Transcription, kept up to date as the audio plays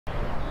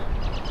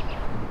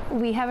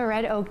We have a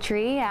red oak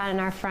tree out in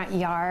our front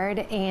yard,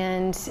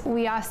 and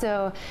we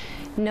also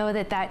know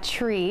that that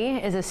tree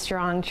is a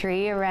strong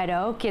tree, a red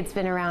oak. It's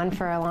been around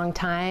for a long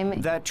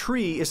time. That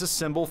tree is a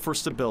symbol for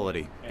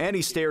stability.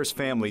 Annie Stairs'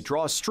 family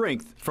draws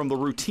strength from the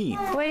routine.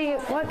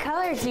 What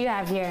colors do you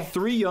have here?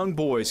 3 young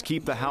boys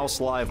keep the house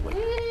lively,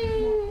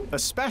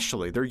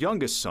 especially their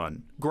youngest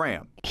son,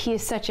 Graham. He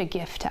is such a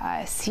gift to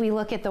us. We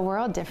look at the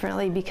world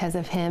differently because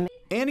of him.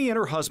 Annie and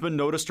her husband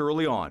noticed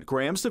early on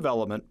Graham's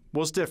development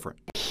was different.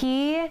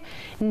 He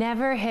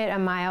never hit a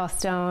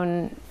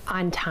milestone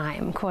on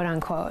time, quote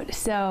unquote.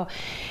 So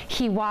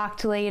he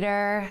walked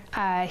later,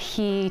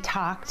 he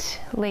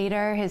talked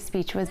later, his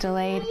speech was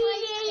delayed.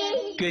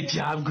 Good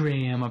job,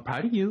 Graham. I'm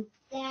proud of you.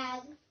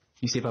 Dad.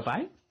 You say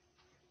bye-bye?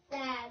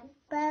 Dad.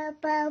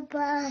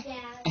 Bye.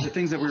 The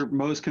things that we're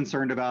most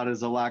concerned about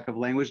is a lack of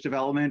language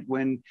development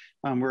when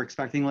we're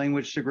expecting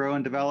language to grow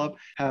and develop,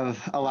 have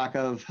a lack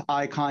of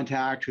eye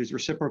contact, whose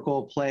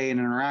reciprocal play and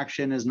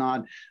interaction is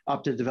not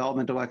up to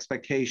developmental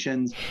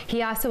expectations.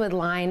 He also would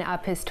line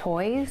up his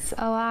toys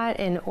a lot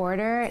in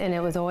order, and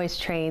it was always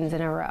trains in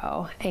a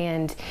row,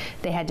 and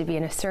they had to be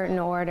in a certain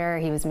order.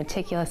 He was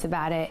meticulous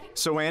about it.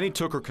 So Annie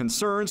took her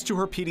concerns to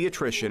her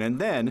pediatrician and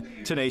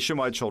then to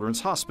Nationwide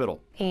Children's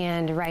Hospital.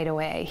 And right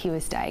away, he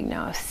was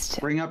diagnosed.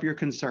 Bring up your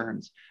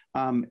concerns.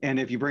 And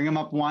if you bring them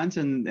up once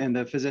and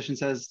the physician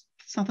says,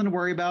 it's nothing to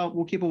worry about,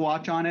 we'll keep a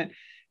watch on it,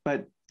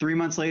 but 3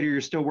 months later, you're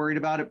still worried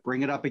about it,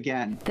 bring it up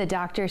again. The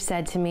doctor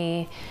said to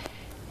me,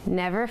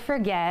 never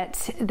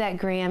forget that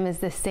Graham is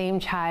the same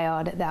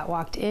child that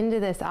walked into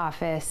this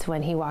office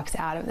when he walks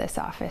out of this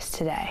office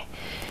today.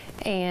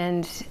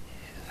 And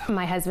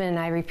my husband and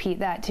I repeat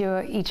that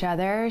to each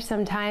other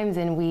sometimes,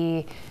 and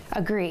we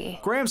agree.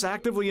 Graham's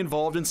actively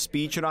involved in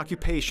speech and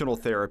occupational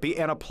therapy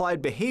and applied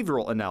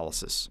behavioral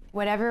analysis.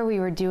 Whatever we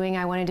were doing,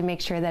 I wanted to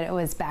make sure that it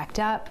was backed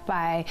up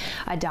by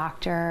a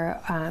doctor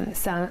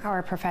or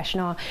a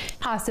professional.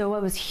 Also,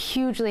 what was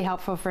hugely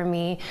helpful for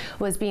me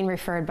was being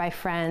referred by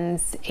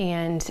friends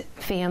and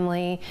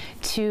family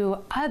to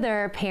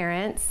other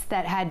parents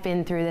that had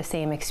been through the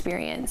same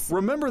experience.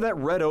 Remember that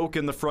red oak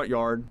in the front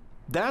yard?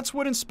 That's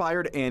what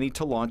inspired Annie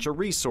to launch a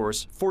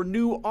resource for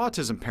new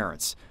autism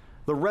parents,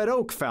 the Red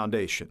Oak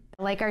Foundation.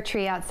 Like our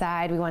tree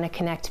outside, we want to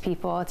connect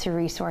people to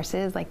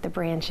resources like the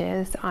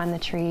branches on the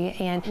tree.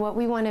 And what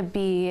we want to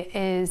be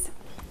is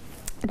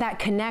that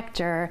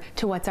connector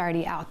to what's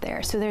already out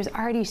there. So there's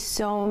already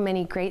so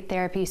many great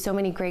therapies, so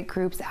many great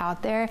groups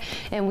out there,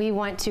 and we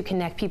want to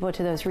connect people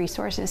to those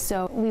resources.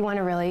 So we want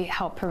to really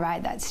help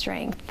provide that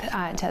strength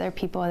to other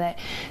people that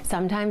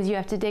sometimes you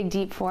have to dig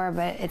deep for,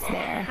 but it's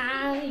there.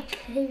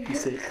 You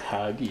say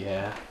hug,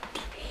 yeah.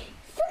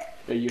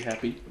 Are you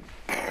happy?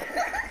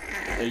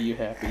 Are you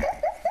happy?